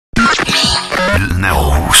af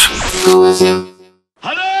Aarhus.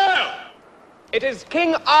 Hello! It is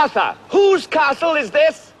King Arthur. Whose castle is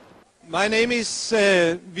this? My name is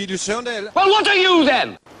Søvndal. Well, what are you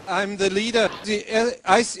then? I'm the leader. The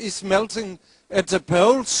ice is melting at the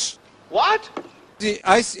poles. What? The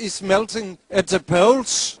ice is melting at the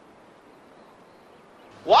poles.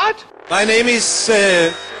 What? My name is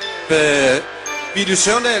Søvndal.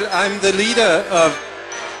 I'm the leader of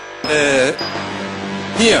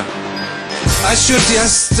here. I should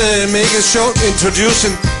just make a short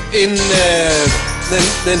introduction in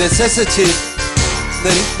the necessity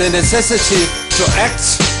to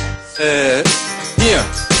act here.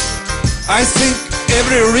 I think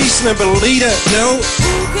every reasonable leader know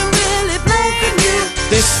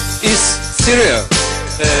this is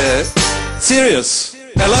serious.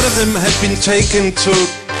 A lot of them have been taken to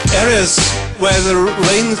areas where the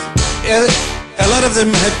rain. A lot of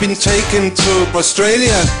them have been taken to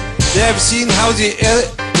Australia. They have seen how the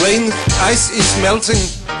rain ice is melting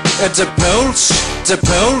at the poles. The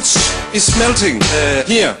poles is melting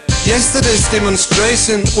here. Yesterday's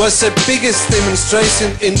demonstration was the biggest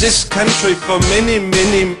demonstration in this country for many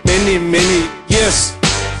years.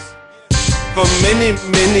 For many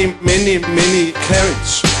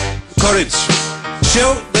courage.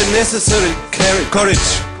 Show the necessary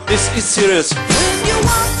courage. This is serious.